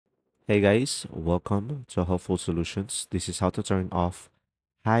Hey guys, welcome to Helpful Solutions. This is how to turn off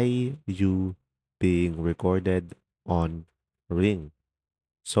Hi You being recorded on Ring.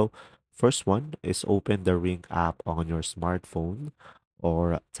 So, first one is open the Ring app on your smartphone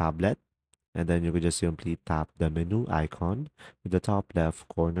or tablet, and then you can just simply tap the menu icon in the top left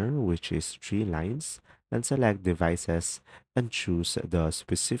corner, which is three lines, and select devices and choose the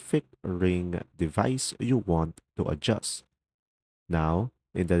specific Ring device you want to adjust. Now,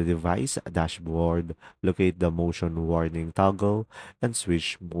 in the device dashboard, locate the motion warning toggle and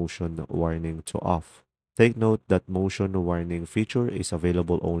switch motion warning to off. Take note that motion warning feature is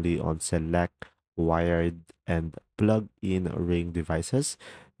available only on select wired and plug-in ring devices.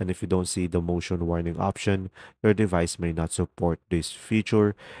 And if you don't see the motion warning option, your device may not support this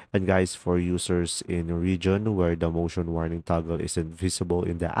feature. And guys, for users in a region where the motion warning toggle isn't visible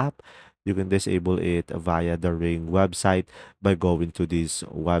in the app, you can disable it via the Ring website by going to this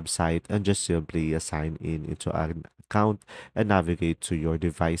website and just simply sign in into an account and navigate to your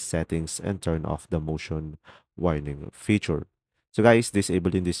device settings and turn off the motion warning feature. So guys,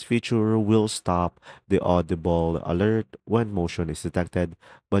 disabling this feature will stop the audible alert when motion is detected,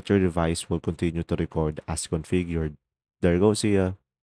 but your device will continue to record as configured. There you go, see ya.